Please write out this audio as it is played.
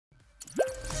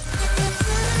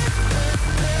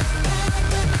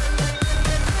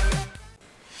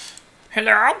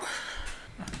Hello?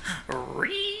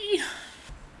 Ree?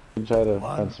 Try to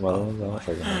find some other ones.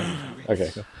 Okay.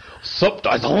 Sup,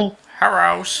 Dino?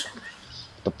 Hellos.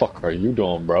 What the fuck are you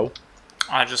doing, bro?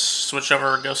 I just switched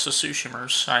over to Ghost of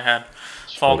Tsushima. I had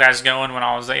Fall Guys going when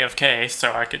I was AFK,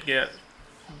 so I could get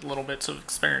little bits of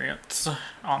experience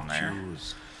on there.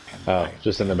 Oh,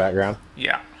 just in the background?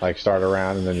 Yeah. Like start a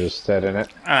round and then just sit in it?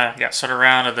 Yeah, start a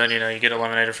round, and then, you get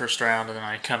eliminated first round, and then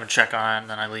I come and check on it, and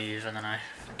then I leave, and then I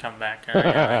come back.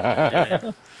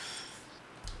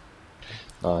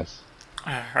 Nice.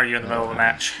 Are you in the middle of a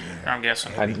match? I'm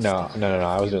guessing. No,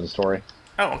 I was doing the story.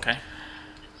 Oh, okay.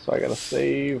 So I gotta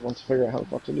save once I figure out how the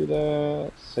fuck to do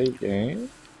that. Save game.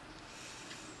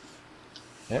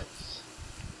 Yes.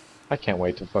 I can't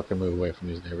wait to fucking move away from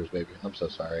these neighbors, baby. I'm so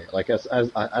sorry. Like,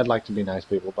 I'd like to be nice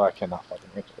people, but I cannot fucking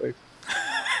wait to leave.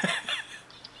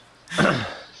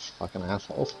 Fucking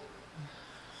assholes.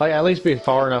 Like, at least be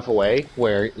far enough away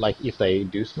where, like, if they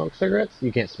do smoke cigarettes,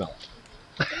 you can't smell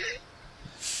it.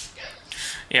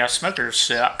 Yeah, smokers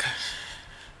suck.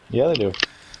 Yeah, they do.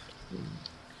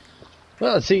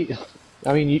 Well, see,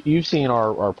 I mean, you've seen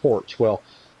our porch. Well,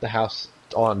 the house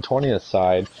on 20th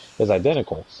side is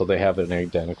identical, so they have an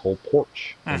identical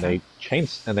porch, and they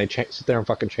sit there and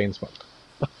fucking chain smoke.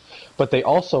 But they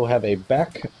also have a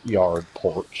backyard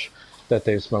porch that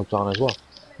they've smoked on as well.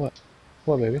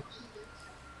 What, baby?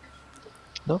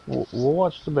 No, we'll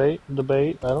watch debate. I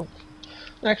don't.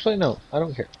 Actually, no, I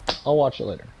don't care. I'll watch it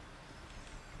later.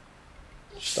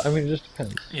 I mean, it just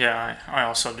depends. Yeah, I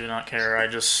also do not care. I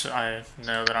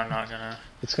know that I'm not gonna...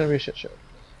 It's gonna be a shit show.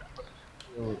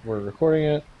 We're recording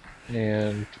it,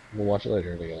 and we'll watch it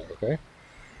later together, okay?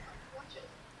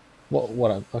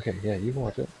 Okay, yeah, you can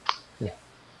watch it. Yeah.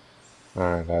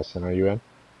 Alright, Dyson, are you in?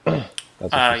 Yeah,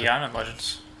 I'm in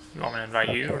Legends. You want me to invite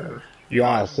you, or...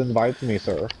 Yes, invite me,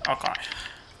 sir. Okay.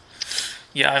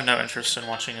 Yeah, I have no interest in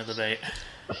watching a debate.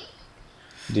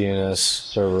 DNS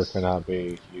server cannot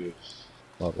be used.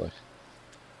 Lovely.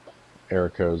 Error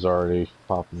code's already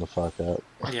popping the fuck up.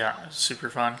 Yeah, super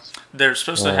fun. They're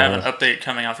supposed to have an update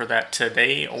coming out for that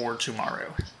today or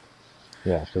tomorrow.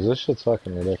 Yeah, because this shit's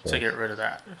fucking ridiculous. To get rid of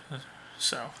that.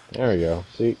 So. There we go.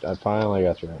 See, I finally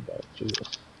got your invite.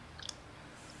 Jesus.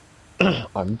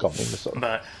 I'm calling this up.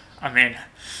 But, I mean,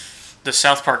 the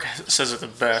South Park says it the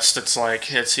best. It's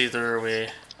like, it's either we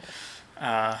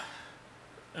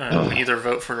either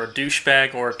vote for a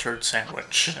douchebag or a turd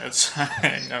sandwich. It's,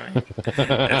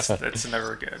 it's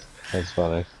never good. That's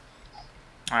funny.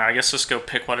 Alright, I guess let's go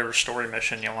pick whatever story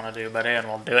mission you want to do, buddy, and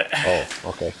we'll do it. Oh,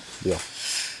 okay. Yeah.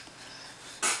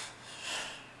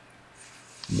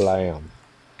 Blam.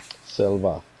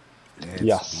 Silva.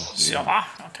 Yes. Silva?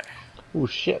 Okay. Oh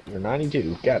shit, you're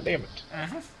 92. God damn it.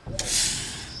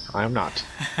 I'm not.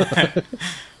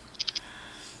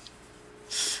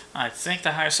 I think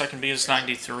the highest I can be is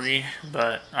 93,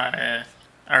 but I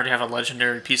already have a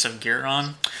legendary piece of gear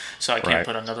on, so I can't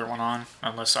put another one on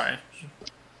unless I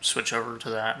switch over to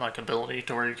that ability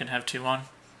to where you can have two on.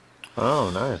 Oh,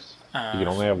 nice. You can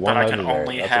only have one. But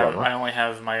I only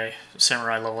have my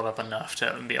samurai leveled up enough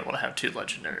to be able to have two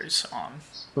legendaries on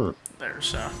there.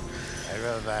 So.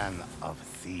 Caravan of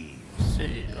thieves.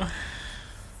 Yeah.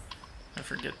 I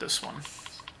forget this one.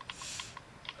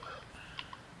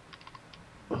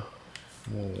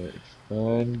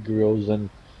 Find grills and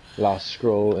last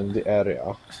scroll in the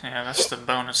area. Yeah, that's the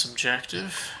bonus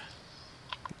objective.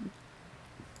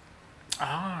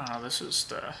 Ah, this is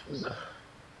the...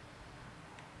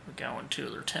 We're going to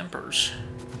their tempers.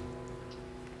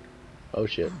 Oh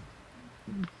shit.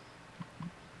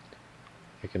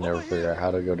 I can never figure out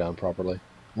how to go down properly.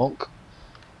 Monk!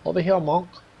 Over here, monk!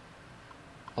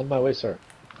 On my way, sir.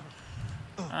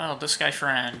 Oh, this guy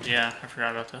friend. Yeah, I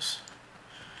forgot about this.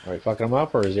 Are you fucking him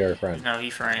up, or is he our friend? No, he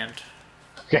friend.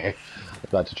 Okay. I'm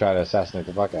about to try to assassinate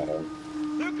the fuck out of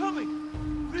him. They're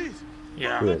coming! Please!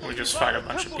 Yeah, we just fight a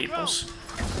bunch of peoples.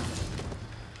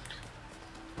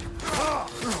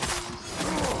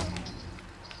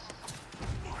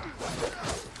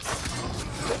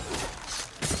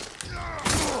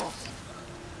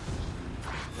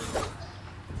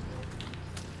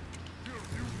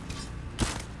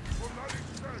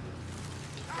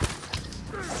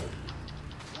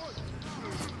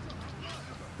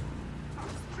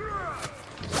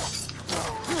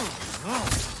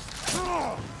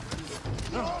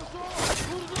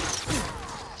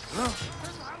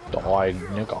 Die,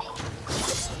 nigga.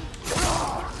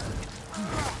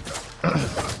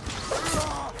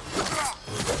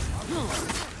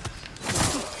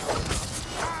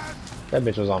 That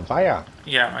bitch was on fire.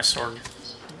 Yeah, my sword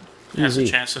has a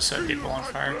chance to set people on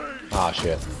fire. Ah,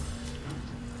 shit.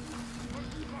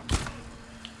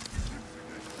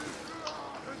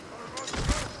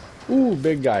 Ooh,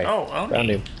 big guy. Oh, Oni. Found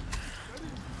him.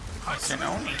 It's an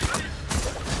Oni.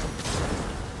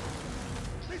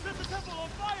 They set the temple on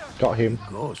fire! Got him.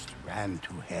 Ghost ran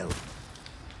to hell.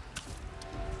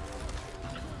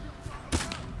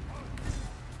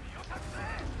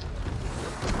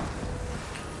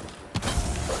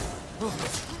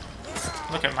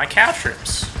 Look at my cow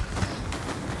trips.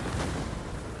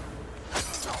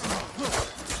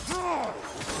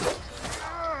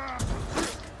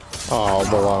 Oh,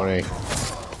 baloney.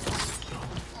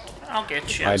 I'll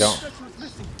get you. I don't. Statue was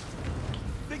missing.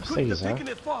 They couldn't Please, have huh? taken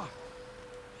it far.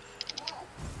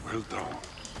 Well done.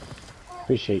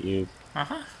 Appreciate you.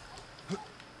 Uh-huh.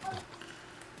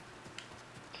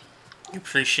 You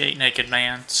appreciate naked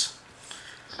mans.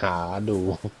 Ah, I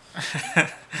do.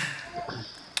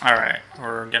 Alright,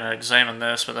 we're gonna examine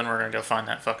this, but then we're gonna go find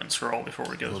that fucking scroll before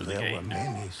we go through the There gate. were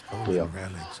many stolen Yeah.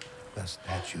 relics. The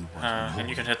statue was And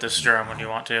you can hit this drum when you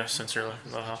want to, since you're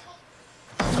low health.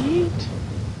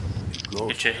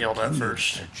 Get you healed up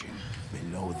first. Searching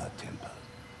below the temple.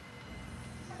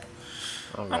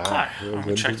 Alright. Okay, we're I'm gonna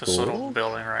good check to this go. little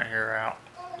building right here out.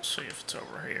 See if it's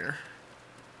over here.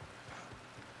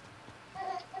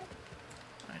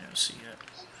 I don't see it.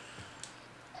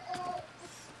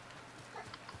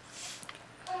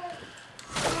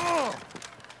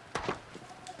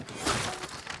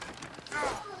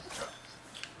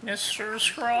 Mr.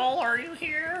 Scroll, are you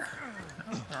here?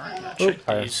 Alright, gotta check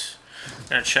fire. these.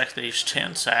 Gonna check these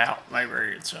tents out. Maybe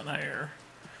it's in here.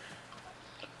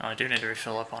 Oh, I do need to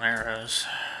refill up on arrows.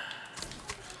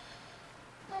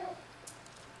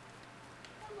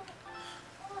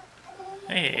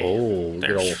 Hey, Oh,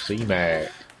 good old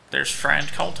C-Mac. there's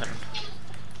friend Colton.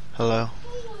 Hello.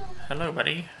 Hello,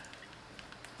 buddy.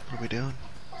 What are we doing?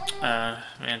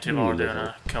 Me and Tubal are doing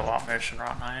a co-op mission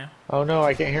right now. Oh no,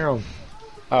 I can't hear him.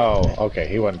 Oh, okay,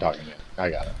 he wasn't talking yet. I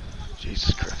got it.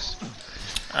 Jesus Christ.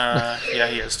 Yeah,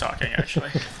 he is talking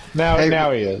actually. Now, Hey,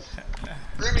 now he is.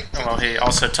 Well, he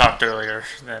also talked earlier.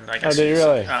 Then I guess. Oh, did he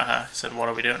really? He said, "What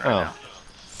are we doing right Oh. now?"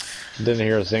 Didn't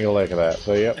hear a single lick of that.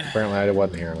 So, yep, apparently I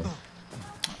wasn't hearing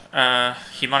him.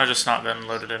 He might have just not been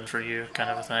loaded in for you, kind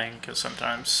of a thing, because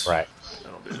sometimes Right.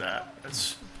 it'll do that.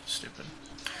 It's stupid.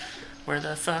 Where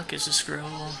the fuck is the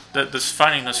scroll? This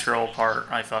finding the scroll part,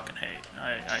 I fucking hate.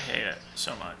 I hate it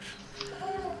so much.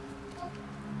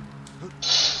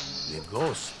 The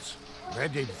ghosts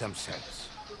readied themselves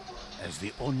as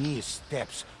the Oni's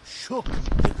steps shook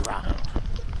the ground.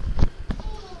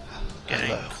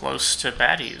 Getting close to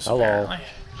baddies, Hello. apparently.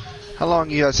 How long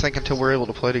you guys think until we're able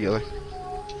to play together?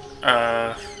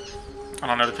 I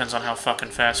don't know. Depends on how fucking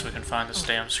fast we can find this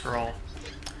damn scroll.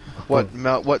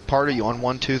 What part are you on?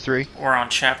 1, 2, 3? We're on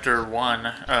chapter 1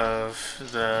 of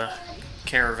the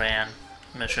caravan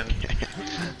mission.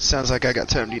 Sounds like I got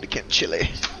time to eat a can of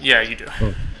chili. Yeah, you do.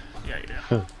 Yeah, you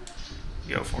do.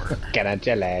 Go for it. Get a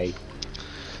jelly.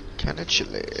 Can of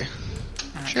chili.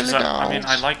 'Cause I mean,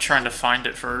 I like trying to find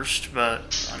it first,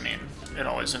 but I mean, it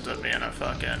always ends up being a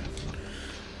fucking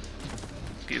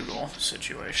Google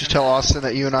situation. Just tell Austin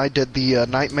that you and I did the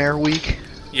Nightmare Week.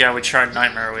 Yeah, we tried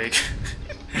Nightmare Week.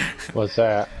 What's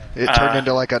that? It turned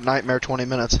into like a nightmare 20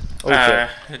 minutes. Okay.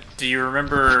 Do you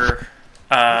remember?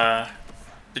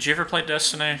 Did you ever play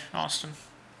Destiny, Austin?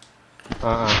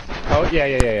 Oh, yeah, I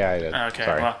did. Okay,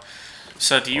 Sorry. well,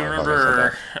 so do you Oh, I thought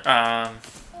I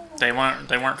remember?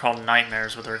 They weren't called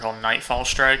nightmares, but they were called Nightfall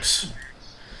Strikes,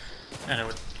 and it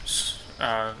was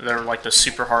they were like the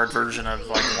super hard version of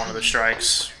like one of the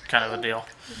strikes, kind of a deal.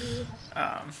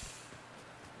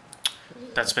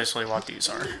 That's basically what these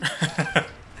are.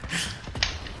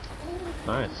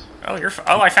 Nice.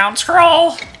 Oh, I found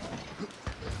scroll,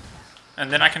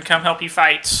 and then I can come help you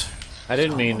fight. I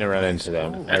didn't mean to run into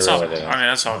them. I It's all. really I didn't. mean,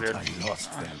 that's all good. I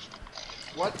lost them.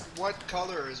 What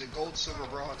color is it? Gold, silver,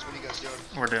 bronze? What are you guys doing?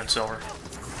 We're doing silver.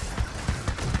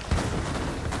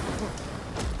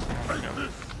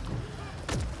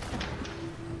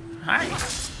 Hi.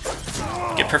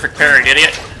 Get perfect parried,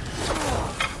 idiot.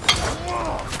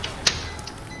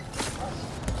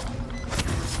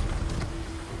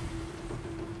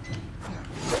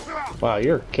 Wow,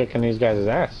 you're kicking these guys'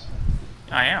 ass.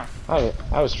 I am.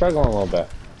 I was struggling a little bit.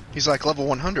 He's like level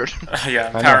 100.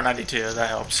 Yeah, I power know. 92. That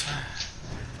helps.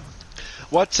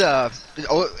 What,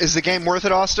 is the game worth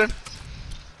it, Austin?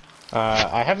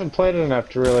 I haven't played it enough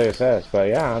to really assess, but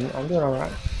yeah, I'm doing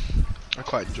alright. I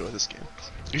quite enjoy this game.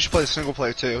 You should play the single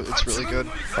player too. It's really good.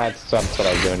 That's what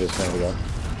I was doing just a minute ago.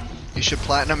 You should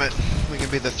platinum it. We can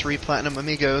be the 3 platinum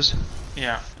amigos.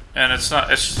 Yeah, and it's not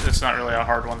really a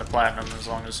hard one to platinum as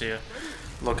long as you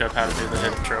look up how to do the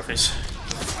hidden trophies.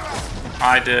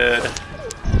 I did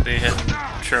the hidden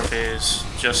trophies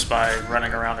just by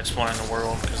running around exploring the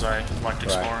world because I liked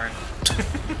exploring.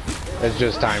 It's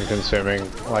just time consuming.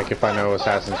 Like if I know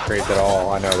Assassin's Creed at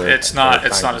all, I know that it's not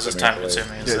as time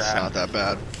consuming as that. It's not that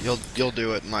bad. You'll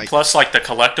do it in like. Plus, like the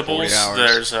collectibles,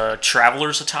 there's a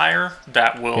traveler's attire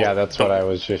that will. Yeah, that's what I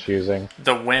was just using.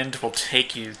 The wind will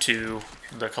take you to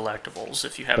the collectibles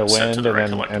if you have the it set to the right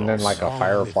collectibles. And then like a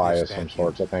firefly of some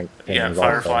sorts, I think. Yeah,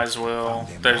 fireflies will.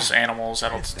 There's animals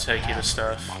that'll take you to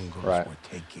stuff. Right.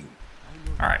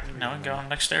 Alright, now we can go on the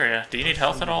next area. Do you need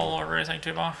health at all or anything,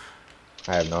 Tuba?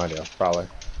 I have no idea. Probably.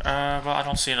 Well, I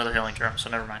don't see another healing drum, so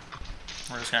never mind.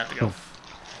 We're just gonna have to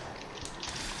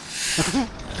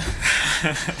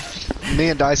go. Me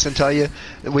and Dyson tell you,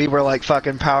 we were like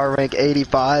fucking power rank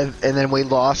 85, and then we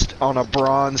lost on a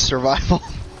bronze survival.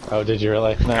 Oh, did you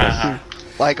really? Nice.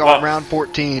 Like on round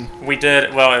 14. We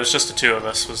did. Well, it was just the two of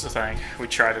us was the thing. We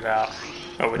tried it out,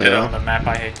 but we did it on the map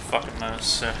I hate the fucking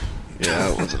most. So.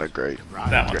 Yeah, it wasn't a great.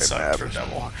 That one sucked for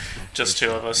double. Just two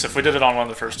of us. If we did it on one of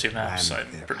the first two maps, I'm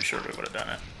pretty sure we would have done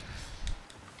it.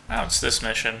 Now it's this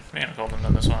mission. Me and Colton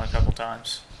done this one a couple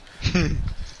times.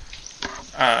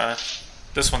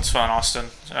 This one's fun,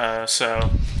 Austin. So,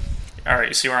 alright,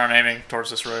 you see where I'm aiming towards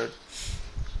this road?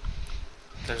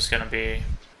 There's going to be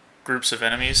groups of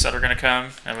enemies that are going to come,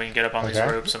 and we can get up on these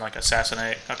ropes and like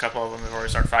assassinate a couple of them before we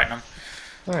start fighting them.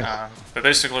 Nice. But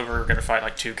basically, we're going to fight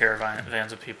like 2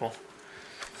 caravans of people.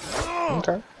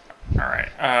 Okay. Alright,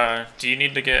 do you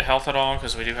need to get health at all?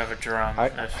 Because we do have a drum.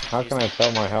 How can I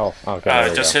tell my health?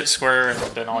 Okay, just hit square and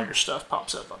then all your stuff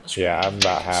pops up on the screen. Yeah, I'm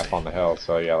about half on the health,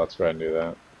 so yeah, let's go ahead and do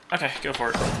that. Okay, go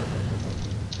for it.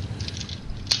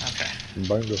 Okay.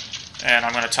 Bingo. And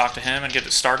I'm going to talk to him and get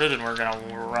it started, and we're going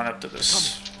to run up to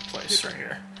this place right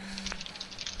here.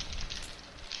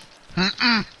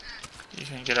 You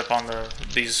can get up on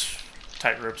these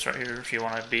tight ropes right here if you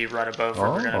want to be right above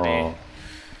where we're going to be.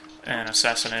 And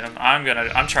assassinate them.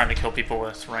 I'm trying to kill people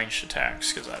with ranged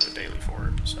attacks because I have a daily for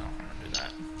it, so I'm gonna do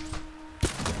that.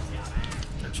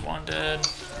 There's one dead.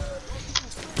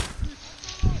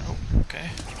 Oh,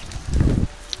 okay.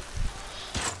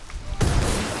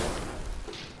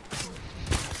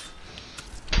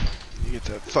 You get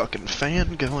that fucking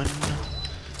fan going.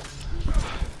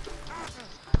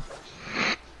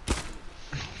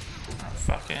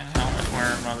 Fucking helmet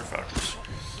wearing motherfuckers.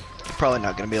 Probably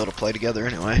not going to be able to play together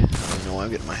anyway. I don't know why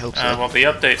I'm getting my hopes up. Well, the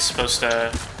update's supposed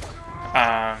to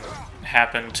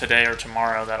happen today or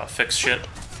tomorrow. That'll fix shit.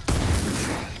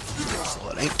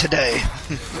 Well, it ain't today.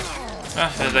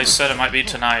 They said it might be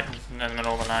tonight in the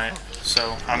middle of the night.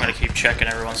 So I'm going to keep checking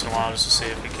every once in a while just to see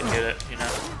if we can get it, you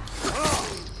know.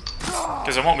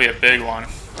 Because it won't be a big one.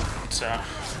 So,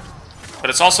 but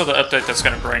it's also the update that's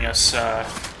going to bring us...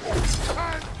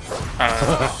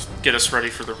 get us ready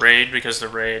for the raid, because the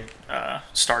raid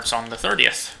starts on the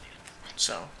 30th.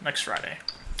 So, next Friday.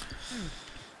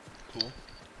 Cool.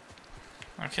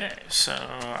 Okay, so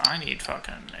I need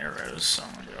fucking arrows, so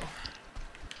I'm gonna go.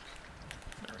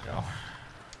 There we go.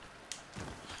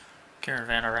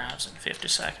 Caravan arrives in 50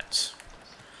 seconds.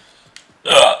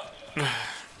 The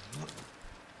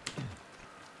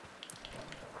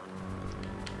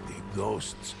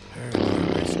ghosts heard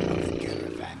the rest of the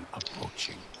caravan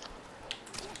approaching.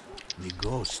 The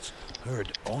ghosts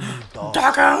heard only dogs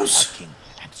barking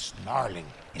and snarling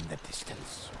in the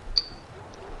distance.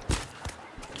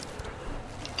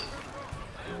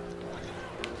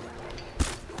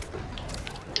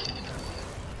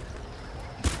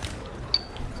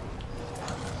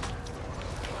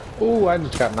 Ooh, I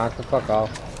just got knocked the fuck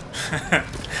off.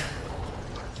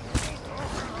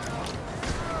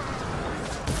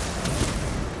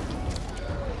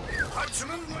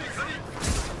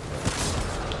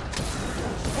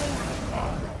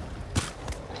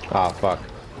 Ah, fuck.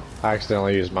 I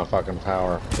accidentally used my fucking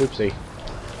power. Oopsie.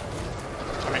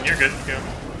 I mean, you're good. Go.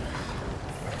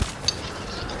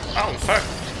 Oh, fuck.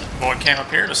 Boy came up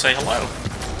here to say hello.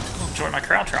 Enjoy my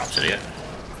crowd drops, idiot.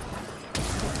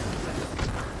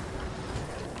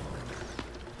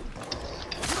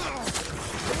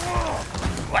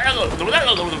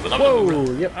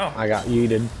 Whoa, yep. Oh. I got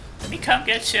yeeted. Let me come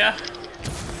get ya.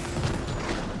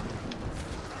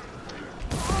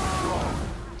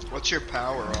 What's your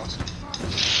power, Austin?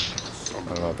 I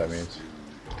don't know what that means.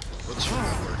 What's your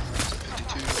number?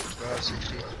 52, 55,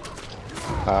 60?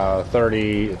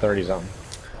 30 something.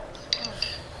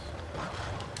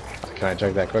 Can I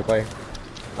check that quickly?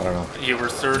 I don't know. You were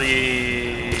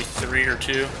 33 or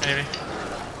 2, maybe?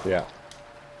 Yeah.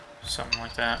 Something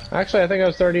like that. Actually, I think I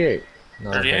was 38.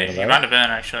 No, 38? You might have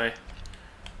been, actually.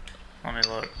 Let me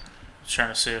look. I was trying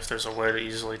to see if there's a way to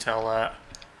easily tell that.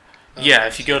 Yeah,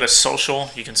 if you go to social,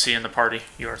 you can see in the party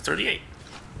you are 38.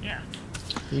 Yeah.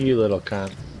 You little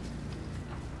cunt.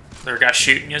 There a guy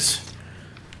shooting us.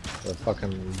 The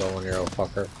fucking bow and arrow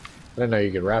fucker. I didn't know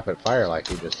you could rapid fire like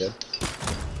you just did.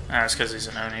 That's because he's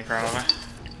an Oni, probably.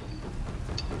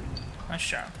 Nice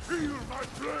job.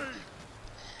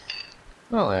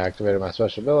 Well, I activated my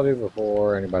special ability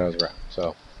before anybody was around,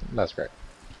 so that's great.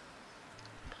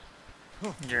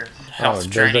 Your health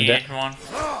there's the drainy one.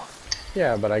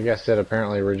 Yeah, but I guess it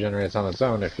apparently regenerates on its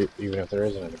own even if there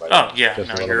isn't anybody. Oh yeah,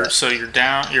 Just no, you're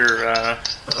down. You're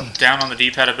down on the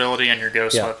D-pad ability, and your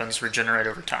ghost weapons regenerate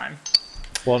over time.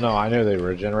 Well, no, I knew they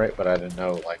regenerate, but I didn't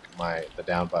know like the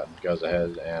down button goes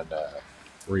ahead and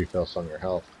refills some of your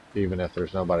health, even if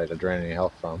there's nobody to drain any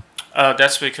health from.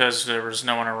 That's because there was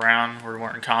no one around. We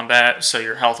weren't in combat, so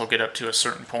your health will get up to a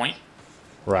certain point.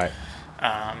 Right.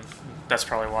 That's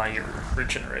probably why you're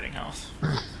regenerating health.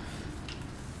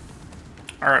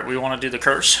 Alright, we want to do the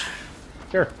curse?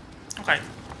 Sure. Okay,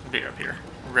 be up here.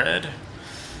 Red.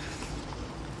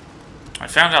 I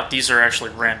found out these are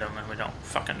actually random, and we don't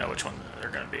fucking know which one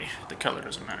they're going to be. The color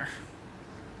doesn't matter.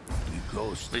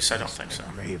 At least I don't think so.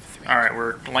 Alright,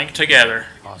 we're linked together.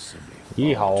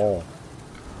 Yeehaw.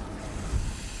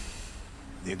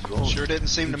 Sure didn't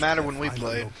seem to matter when we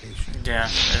played. Yeah,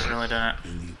 it really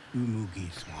didn't.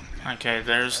 Okay,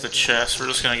 there's the chest. We're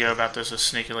just going to go about this as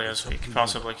sneakily as we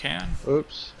possibly can.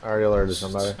 Oops, I already alerted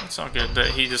somebody. It's all good.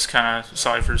 He just kind of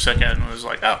saw you for a second and was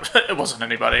like, oh, it wasn't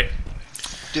anybody.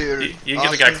 Dude, you get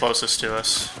the guy closest to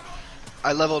us.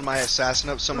 I leveled my assassin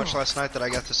up so much last night that I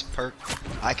got this perk.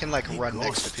 I can like run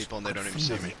next to people and they don't even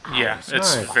see me. Yeah, it's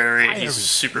nice. he's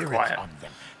super quiet.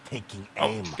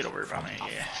 Oh, get over by me.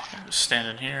 Yeah, I'm just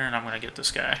standing here and I'm gonna get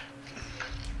this guy.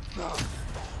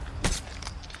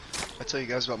 I tell you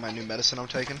guys about my new medicine I'm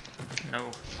taking? No.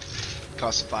 It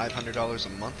costs $500 a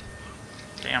month.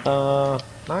 Damn.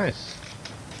 Nice.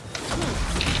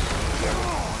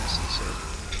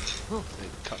 They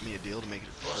cut me a deal to make it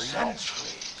free.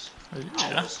 centuries.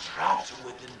 Yeah. I was trapped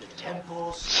within the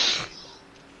temples.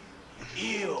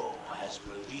 Io has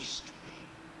released me.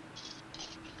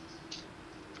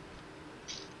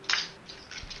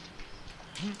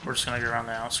 We're just gonna go around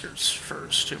the outskirts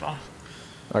first, Tuba.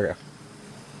 Okay.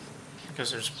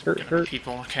 Because there's gonna be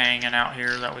people hanging out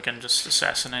here that we can just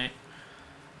assassinate.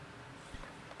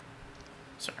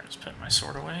 Sorry, I just put my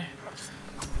sword away.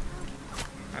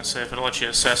 I say if it'll let you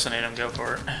assassinate them, go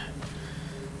for it.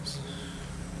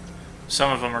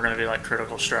 Some of them are going to be like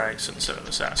critical strikes instead of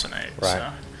assassinate. Right.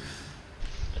 So.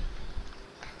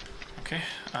 Okay,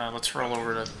 let's roll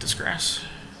over to this grass.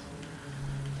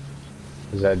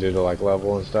 Is that due to like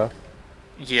level and stuff?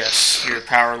 Yes, your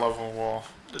power level will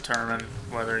determine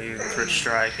whether you crit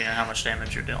strike and how much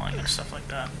damage you're dealing and stuff like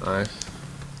that. Nice.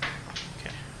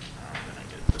 Okay, I'm gonna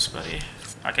get this buddy.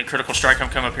 I can critical strike him,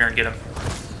 come up here and get him.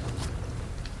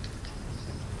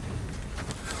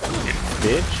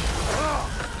 Bitch.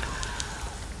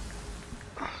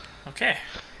 Okay,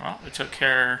 well, we took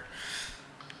care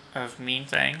of mean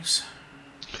things.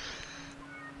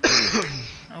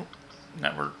 Oh,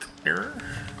 network error,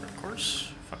 of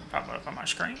course. Fucking pop up on my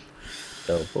screen.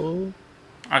 Double.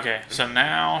 Okay, so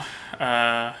now,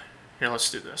 here,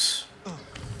 let's do this.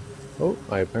 Oh,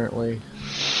 I apparently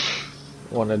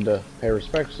wanted to pay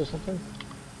respects to something.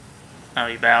 Oh,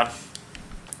 you bowed?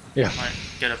 Yeah. Right,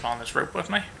 get up on this rope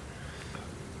with me.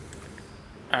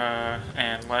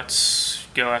 And let's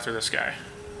go after this guy.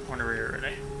 Whenever you're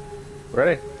ready.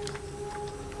 Ready?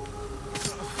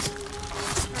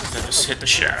 Then just hit the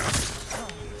shadow.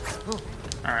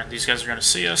 Alright, these guys are gonna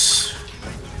see us.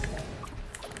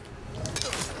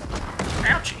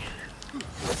 Ouchie.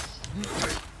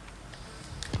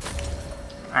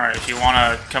 Alright, if you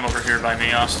wanna come over here by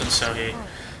me, Austin, so he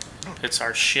hits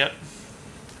our shit.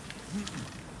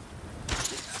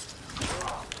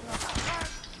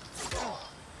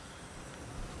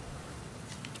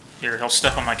 Here, he'll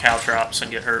step on my caltrops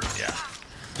and get hurt. Yeah.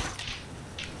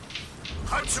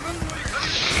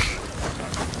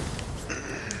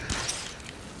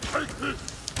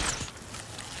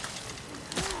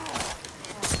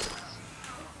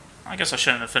 I guess I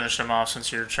shouldn't have finished him off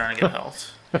since you're trying to get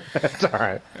health. That's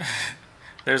alright.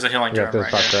 There's a healing You got drum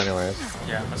this right fucker here. anyways.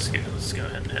 Yeah, let's go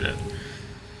ahead and hit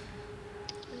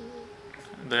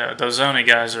it. Those Oni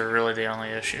guys are really the only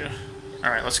issue.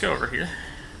 Alright, let's go over here.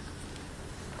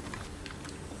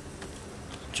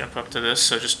 Jump up to this,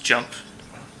 so just jump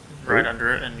right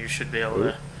under it and you should be able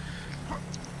to...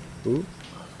 Ooh.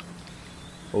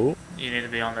 Ooh. You need to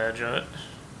be on the edge of it.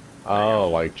 Oh,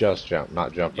 like just jump,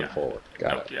 not jumping Yeah. forward.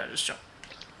 Got Nope, it. yeah, just jump.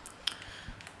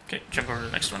 Okay, jump over to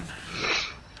the next one.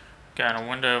 Guy in a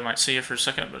window might see you for a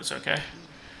second, but it's okay.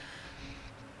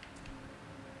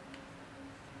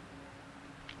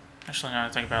 Actually, now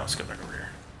that I think about it, let's go back over here.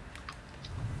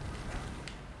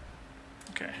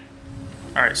 Okay.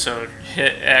 Alright, so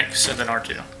hit X and then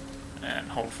R2. And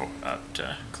hold up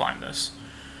to climb this.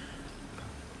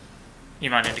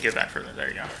 You might need to get back further. There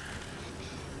you go.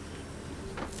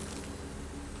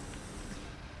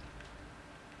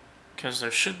 Because there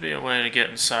should be a way to get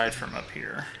inside from up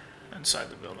here, inside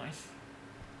the building.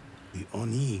 The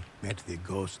Oni met the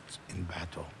ghosts in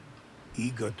battle,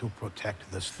 eager to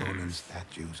protect the stolen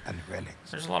statues and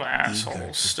relics. There's a lot of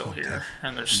assholes still here,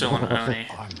 and there's still an Oni.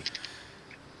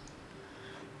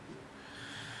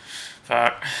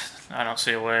 Fuck. I don't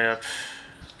see a way up.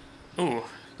 Ooh,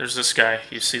 there's this guy.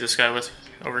 You see this guy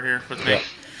over here with me? Yeah.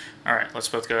 Alright, let's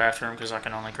both go after him because I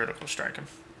can only critical strike him.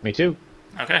 Me too.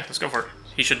 Okay, let's go for it.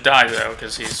 He should die though,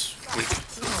 because he's weak.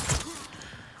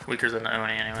 Weaker than the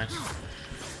Oni anyways.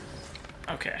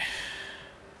 Okay.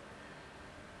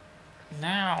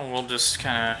 Now we'll just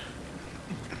kind of...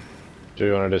 Do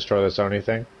you want to destroy this Oni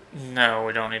thing? No,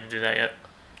 we don't need to do that yet.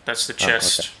 That's the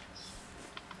chest. Okay.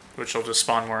 Which will just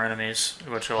spawn more enemies,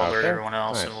 which will alert everyone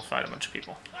else, nice. and we'll fight a bunch of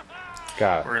people.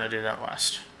 Got it. We're going to do that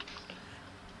last.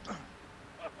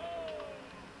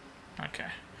 Okay.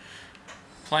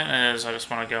 Plan is, I just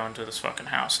want to go into this fucking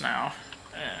house now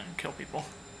and kill people.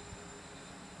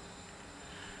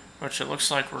 Which it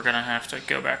looks like we're going to have to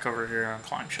go back over here and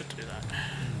climb shit to do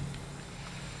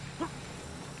that.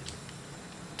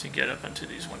 To get up into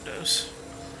these windows.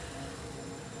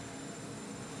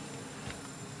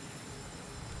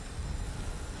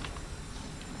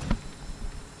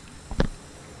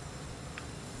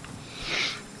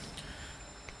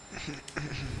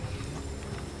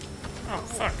 Oh,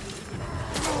 fuck.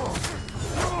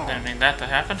 Didn't mean that to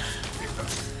happen.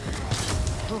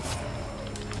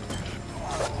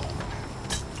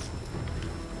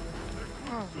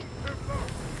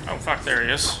 Oh, fuck, there he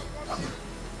is.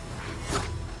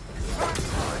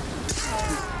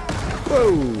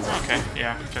 Whoa! Okay,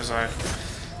 yeah, because I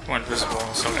went visible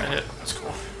and still got hit. That's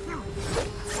cool.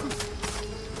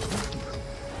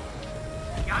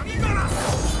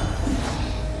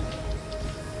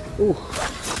 Ooh.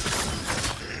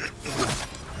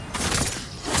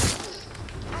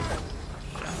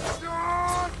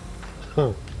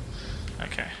 Huh.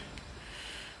 Okay.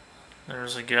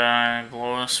 There's a guy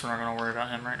below us. We're not going to worry about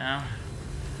him right now.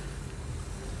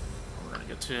 We're going to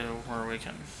get to where we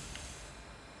can...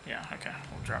 Yeah, okay.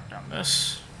 We'll drop down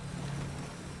this.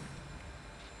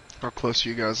 How close are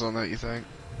you guys on that, you think?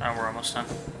 Oh, we're almost done.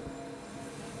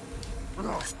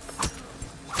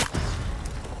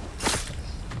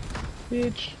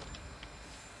 Bitch.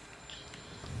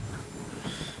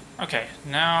 Okay,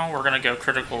 now we're gonna go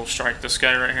critical strike this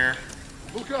guy right here.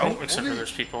 Oh, except for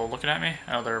there's people looking at me.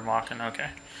 Oh, they're mocking.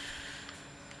 Okay.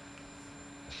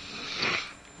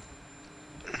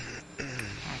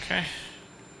 Okay.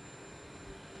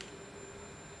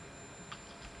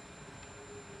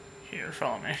 Here,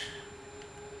 follow me.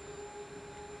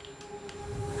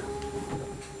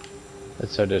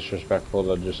 It's so disrespectful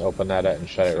to just open that up and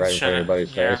shut it right in front of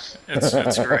everybody's face.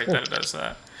 It's great that it does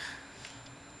that.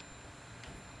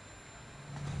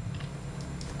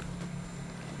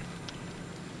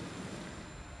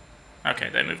 Okay,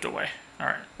 they moved away.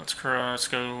 Alright, let's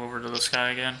go over to this guy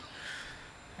again.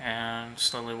 And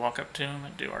slowly walk up to him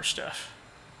and do our stuff.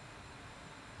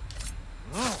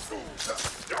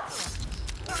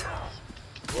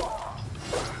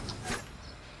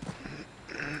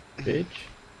 Bitch.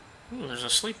 Ooh, there's a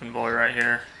sleeping boy right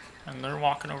here. And they're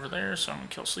walking over there, so I'm gonna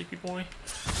kill Sleepy Boy.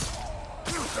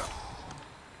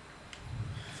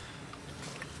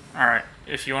 Alright,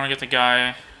 if you want to get the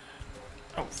guy...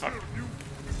 Oh, fuck.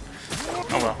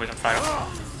 Oh well, we can fight him.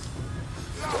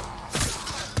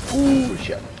 Ooh,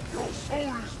 shit.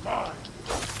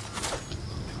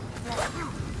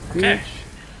 Okay.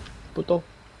 Puto.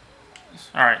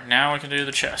 Alright, now we can do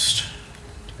the chest.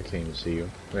 I can't even see you.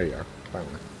 There you are.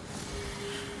 Finally.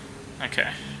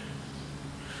 Okay.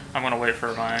 I'm gonna wait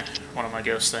for one of my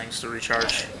ghost things to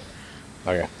recharge.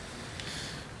 Okay.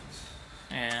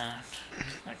 And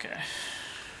okay.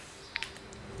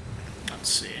 Let's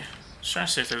see. Just trying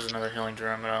to see if there's another healing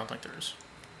drum, but I don't think there is.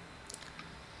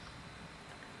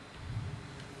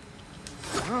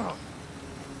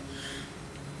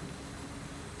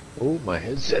 Oh, my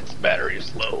headset's battery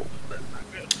is low.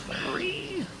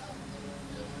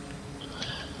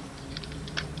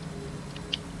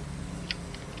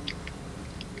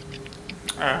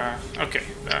 Okay,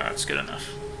 that's good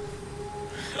enough.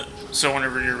 So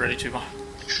whenever you're ready to,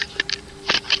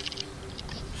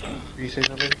 You say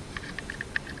something?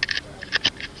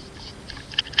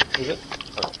 Is it?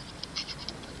 Okay.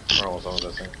 We're almost on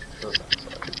this thing.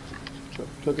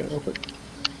 Took it real quick.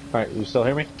 Alright, you still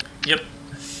hear me? Yep.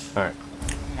 Alright.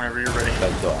 Whenever you're ready.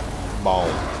 Let's go. Ball.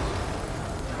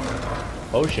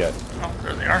 Oh shit. Oh,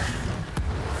 there they are.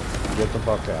 Get the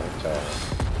fuck out of town.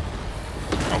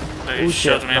 Oh, they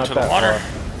shoved me into the water.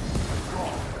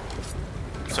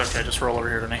 It's okay, just roll over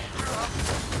here to me.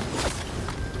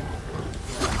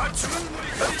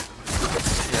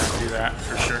 Yeah, do that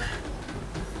for sure.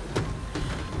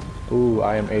 Ooh,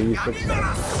 I am 86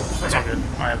 now. That's all good.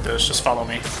 I have this, just follow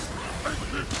me.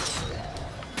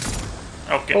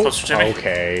 Oh, get closer to me.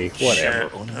 Okay, whatever.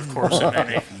 Shit, of course it made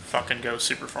me fucking go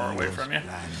super far away from you.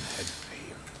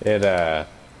 It,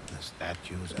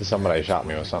 somebody shot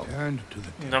me with something.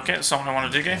 Okay, someone I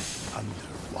want to dig in? Under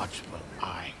watchful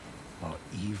eye, or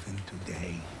even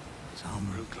today,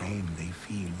 some claim they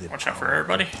feel the Watch out for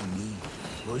everybody. me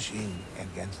pushing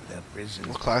against their prisons.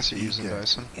 What class are you using,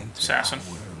 Dyson? Assassin.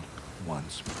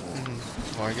 Once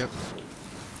more. Like it?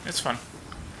 It's fun.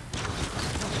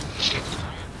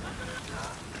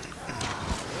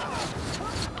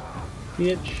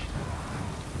 Bitch.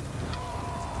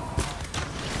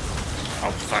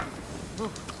 Oh, fuck.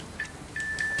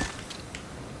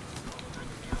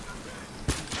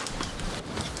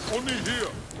 Only here.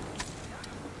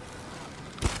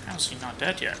 How's he not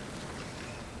dead yet?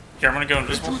 Here, I'm gonna go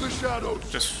invisible. Into the shadows.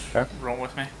 Just Okay. roll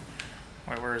with me.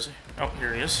 Wait, where is he? Oh,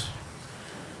 here he is.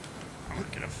 I'm gonna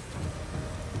get him.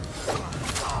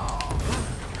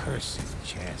 Cursed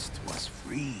chest was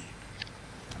free.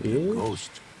 Yeah. The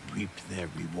ghost reaped their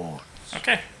rewards.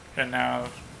 Okay, and now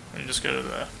we just go to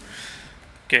the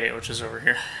gate, which is over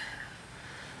here.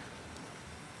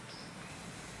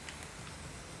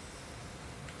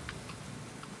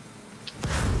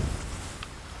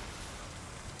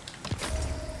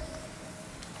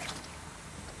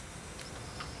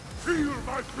 Feel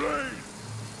my blade.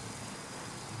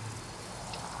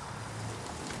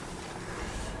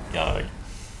 Yeah.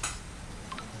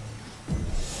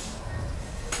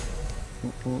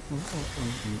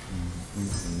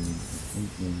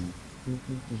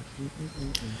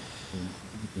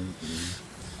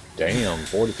 Damn,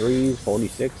 43s,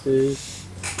 46s.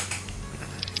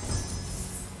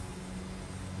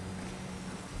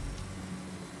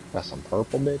 Got some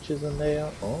purple bitches in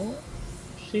there. Oh,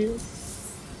 shit.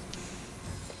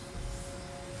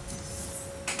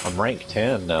 I'm rank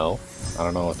 10 now. I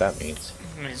don't know what that means.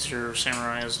 Means your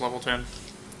samurai is level 10.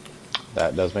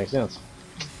 That does make sense.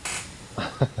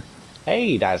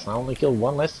 Hey, Dyson, I only killed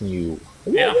one less than you.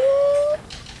 Yeah.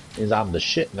 Means I'm the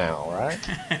shit now, right?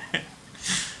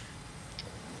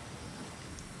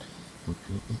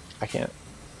 I can't.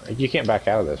 You can't back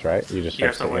out of this, right? You just You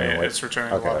have to sit here and wait. It's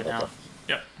returning Okay, the lobby okay, now. okay.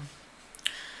 Yep.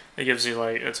 It gives you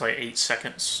like, it's like 8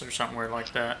 seconds or something weird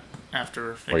like that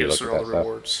after it Where you gives look through at all the that stuff.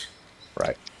 rewards.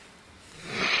 Right.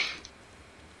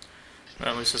 But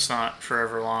at least it's not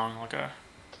forever long like a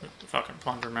fucking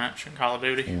plunder match in Call of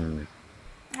Duty. Mm.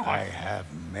 I have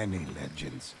many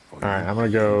legends for you. Alright, I'm gonna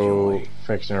to go enjoy.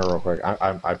 fix dinner real quick.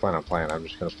 I plan on playing. I'm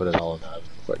just gonna put it all in the oven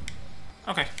real quick.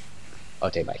 Okay.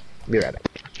 Okay, bye. Be right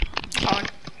back. Bye.